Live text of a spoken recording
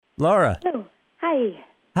Laura. Hello. Hi.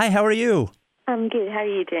 Hi, how are you? I'm good. How are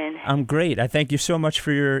you doing? I'm great. I thank you so much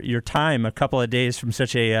for your time. A couple of days from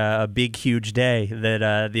such a big, huge day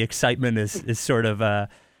that the excitement is sort of,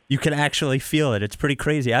 you can actually feel it. It's pretty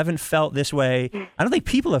crazy. I haven't felt this way. I don't think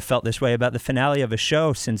people have felt this way about the finale of a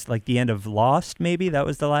show since like the end of Lost, maybe. That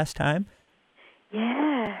was the last time.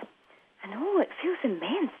 Yeah. I know. It feels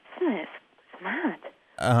immense, doesn't it? It's mad.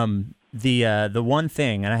 The one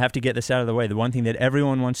thing, and I have to get this out of the way, the one thing that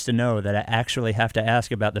everyone wants to know that I actually have to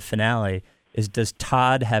ask about the finale is, does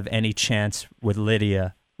Todd have any chance with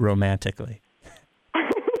Lydia romantically?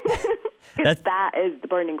 That is the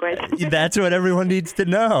burning question. That's what everyone needs to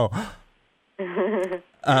know.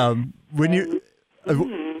 When you,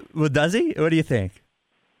 well, does he? What do you think?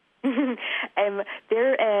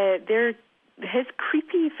 His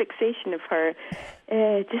creepy fixation of her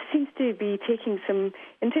just seems to be taking some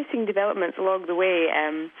interesting developments along the way,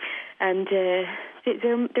 and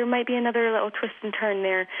there might be another little twist and turn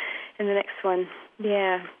there in the next one.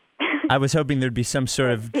 Yeah. I was hoping there'd be some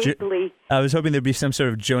sort of Joni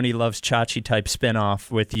Loves Chachi type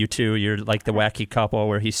spinoff with you two. You're like the wacky couple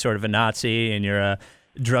where he's sort of a Nazi and you're a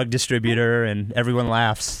drug distributor, and everyone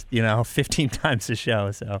laughs, 15 times a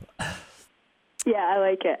show. So. Yeah, I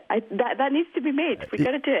like it. That needs to be made. We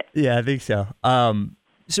got to do it. Yeah, I think so.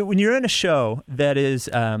 So when you're in a show that is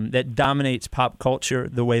that dominates pop culture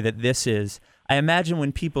the way that this is, I imagine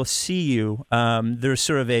when people see you, there's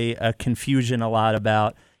sort of a confusion a lot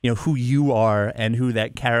about who you are and who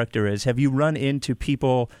that character is. Have you run into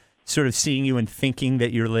people sort of seeing you and thinking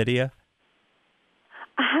that you're Lydia?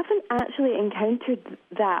 I haven't actually encountered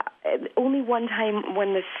that. Only one time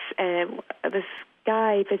when this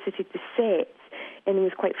guy visited the set and he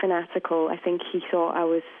was quite fanatical. I think he thought I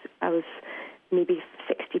was maybe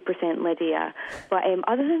 60% Lydia. But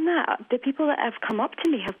other than that, the people that have come up to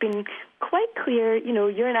me have been quite clear,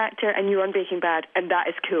 you're an actor and you're on Breaking Bad, and that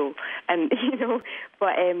is cool. And,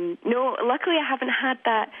 but no, luckily I haven't had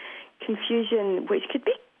that confusion, which could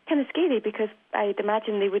be kind of scary because I'd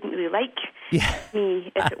imagine they wouldn't really like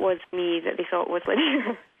me if it was me that they thought was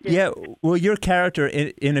Lydia. Yeah, well, your character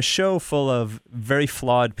in a show full of very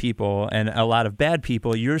flawed people and a lot of bad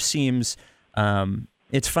people, yours seems,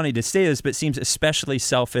 it's funny to say this, but seems especially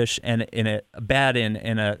selfish and in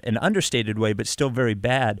an understated way, but still very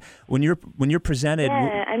bad. When you're presented,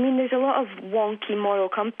 yeah, I mean, there's a lot of wonky moral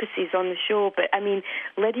compasses on the show, but I mean,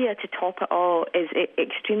 Lydia, to top it all, is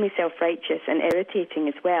extremely self-righteous and irritating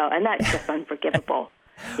as well, and that's just unforgivable.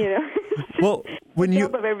 Well, when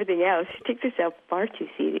on top of everything else, she takes herself far too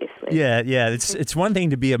seriously. Yeah. It's one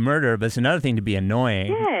thing to be a murderer, but it's another thing to be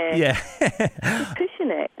annoying. Yeah. She's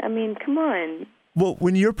pushing it. I mean, come on. Well,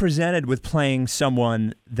 when you're presented with playing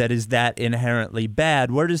someone that is that inherently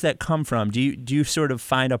bad, where does that come from? Do you sort of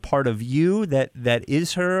find a part of you that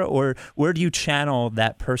is her, or where do you channel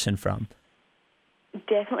that person from?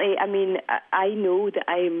 Definitely. I mean, I know that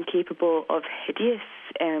I am capable of hideous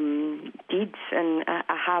deeds, and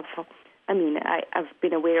I've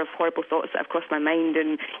been aware of horrible thoughts that have crossed my mind,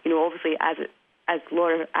 and obviously as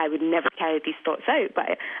Laura, I would never carry these thoughts out,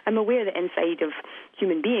 but I'm aware that inside of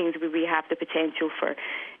human beings we have the potential for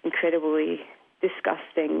incredibly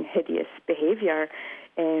disgusting, hideous behaviour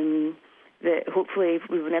that hopefully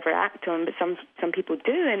we will never act on, but some people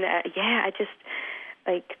do, and I just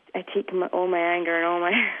I take all my anger and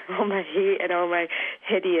all my hate and all my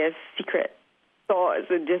hideous secret thoughts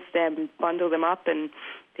and just bundle them up, and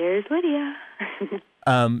there's Lydia.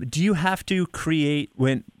 Do you have to create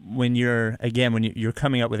when you're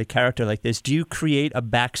coming up with a character like this? Do you create a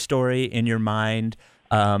backstory in your mind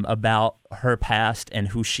about her past and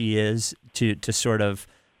who she is to sort of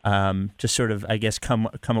I guess come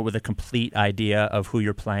up with a complete idea of who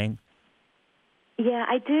you're playing? Yeah,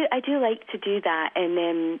 I do like to do that,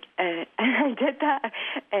 and I did that.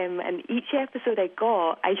 And each episode I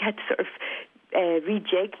got, I had to sort of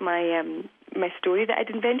rejig my story that I'd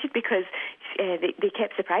invented, because they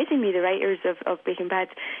kept surprising me. The writers of Breaking Bad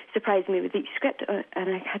surprised me with each script, and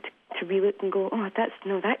I had to relook and go,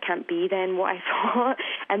 that can't be then what I thought.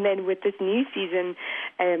 And then with this new season,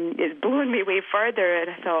 it's blown me way further,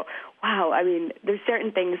 and I thought, wow, I mean, there's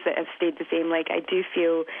certain things that have stayed the same. Like, I do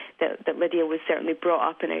feel that Lydia was certainly brought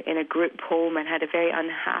up in a group home and had a very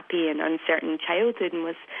unhappy and uncertain childhood and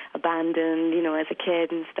was abandoned, as a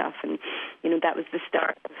kid and stuff. And, that was the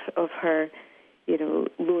start of her,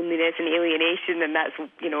 loneliness and alienation, and that's,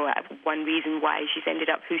 one reason why she's ended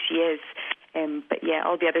up who she is. But yeah,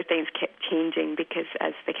 all the other things kept changing because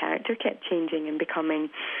as the character kept changing and becoming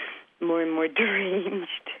more and more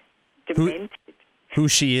deranged, demented. who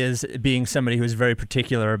she is, being somebody who's very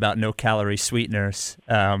particular about no-calorie sweeteners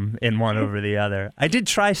in one over the other. I did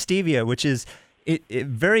try stevia, which is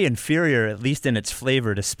very inferior, at least in its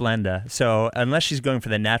flavor, to Splenda. So unless she's going for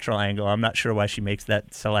the natural angle, I'm not sure why she makes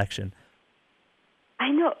that selection. I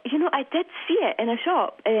know. I did see it in a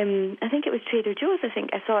shop. I think it was Trader Joe's. I think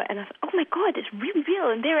I saw it, and I thought, "Oh my God, it's really real!"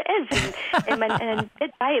 And there it is. And I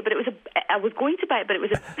did buy it, but I was going to buy it, but it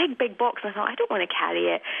was a big box. And I thought, I don't want to carry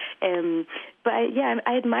it. But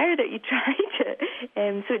I admire that you tried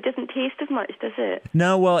it. So it doesn't taste as much, does it?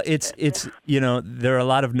 No, well, it's there are a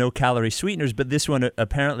lot of no-calorie sweeteners, but this one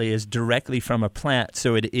apparently is directly from a plant,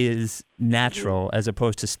 so it is natural as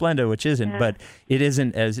opposed to Splenda, which isn't. Yeah. But it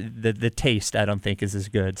isn't as the taste. I don't think is as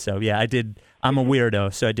good. So yeah, I'm a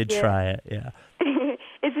weirdo, so I did try it. Yeah.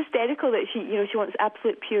 It's hysterical that she wants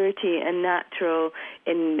absolute purity and natural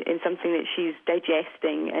in something that she's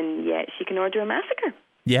digesting, and yet she can order a massacre.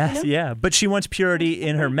 Yes, yeah, but she wants purity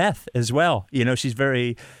in her meth as well. She's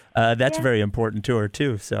very that's very important to her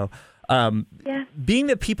too. So being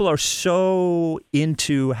that people are so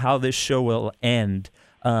into how this show will end,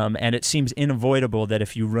 and it seems unavoidable that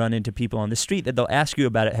if you run into people on the street that they'll ask you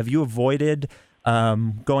about it, have you avoided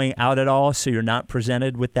going out at all so you're not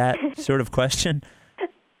presented with that sort of question?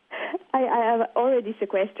 I have already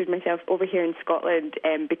sequestered myself over here in Scotland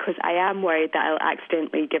because I am worried that I'll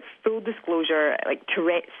accidentally give full disclosure, like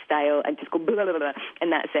Tourette style, and just go blah, blah, blah,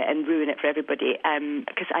 and that's it, and ruin it for everybody.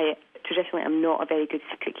 Because traditionally I'm not a very good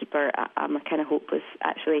secret keeper. I'm kind of hopeless,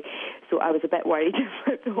 actually. So I was a bit worried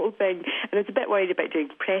about the whole thing. And I was a bit worried about doing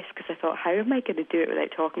press because I thought, how am I going to do it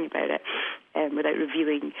without talking about it, without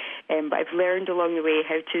revealing? But I've learned along the way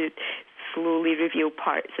how to slowly reveal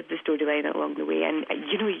parts of the storyline along the way, and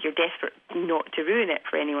you're desperate not to ruin it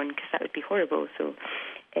for anyone because that would be horrible. So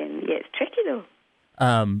it's tricky though.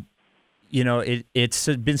 It's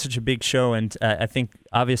been such a big show, and I think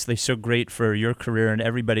obviously so great for your career and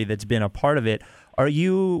everybody that's been a part of it. Are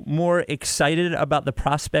you more excited about the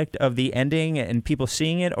prospect of the ending and people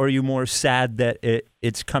seeing it, or are you more sad that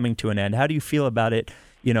it's coming to an end? How do you feel about it,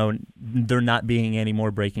 there not being any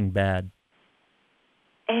more Breaking Bad?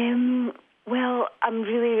 Well, I'm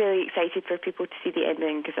really, really excited for people to see the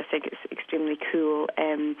ending because I think it's extremely cool,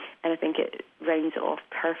 and I think it rounds it off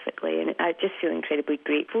perfectly. And I just feel incredibly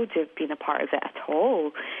grateful to have been a part of it at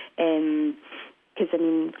all. Because,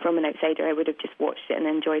 from an outsider, I would have just watched it and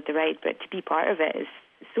enjoyed the ride, but to be part of it is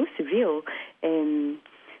so surreal and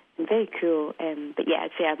very cool. But yeah,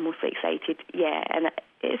 I'd say I'm mostly excited. Yeah, and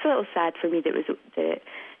it's a little sad for me that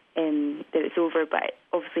it's over, but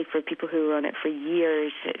obviously for people who were on it for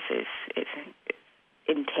years, it's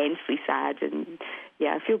intensely sad, and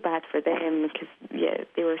I feel bad for them because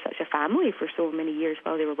they were such a family for so many years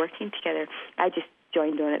while they were working together. I just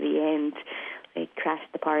joined on at the end,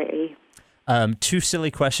 crashed the party. 2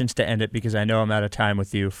 silly questions to end it because I know I'm out of time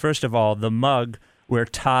with you. First of all, the mug where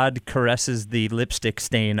Todd caresses the lipstick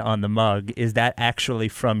stain on the mug, is that actually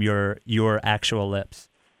from your actual lips?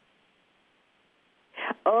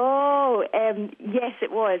 Oh, yes,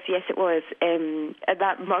 it was.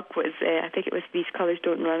 That mug was, I think it was These Colours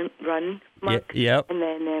Don't Run mug. Yep. And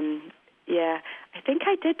then, I think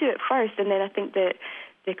I did do it first, and then I think that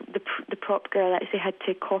the prop girl actually had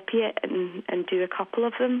to copy it and do a couple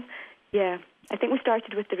of them. Yeah. I think we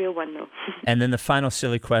started with the real one, though. And then the final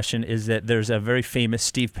silly question is that there's a very famous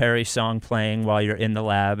Steve Perry song playing while you're in the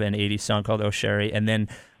lab, an 80s song called Oh Sherry, and then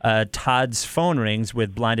Todd's phone rings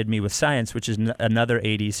with Blinded Me with Science, which is another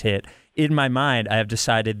 80s hit. In my mind, I have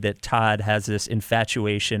decided that Todd has this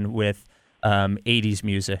infatuation with 80s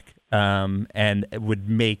music and would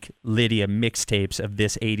make Lydia mixtapes of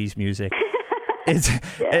this 80s music. Is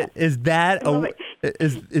that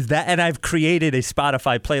and I've created a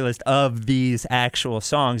Spotify playlist of these actual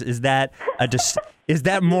songs. Is that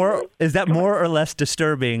more or less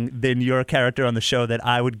disturbing than your character on the show that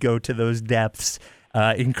I would go to those depths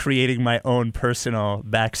in creating my own personal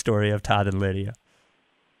backstory of Todd and Lydia?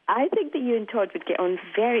 I think that you and Todd would get on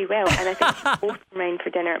very well, and I think you both mind for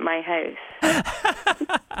dinner at my house.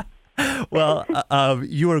 Well,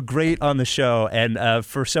 you are great on the show, and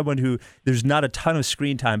for someone who there's not a ton of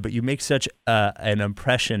screen time, but you make such an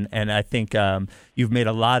impression, and I think you've made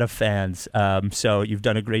a lot of fans. So you've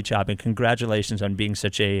done a great job, and congratulations on being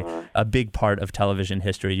such a big part of television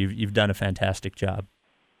history. You've done a fantastic job.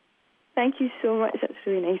 Thank you so much. That's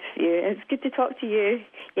really nice of you. It's good to talk to you,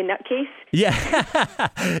 you nutcase. Yeah,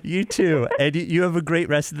 you too. And you have a great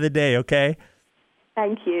rest of the day, okay?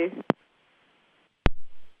 Thank you.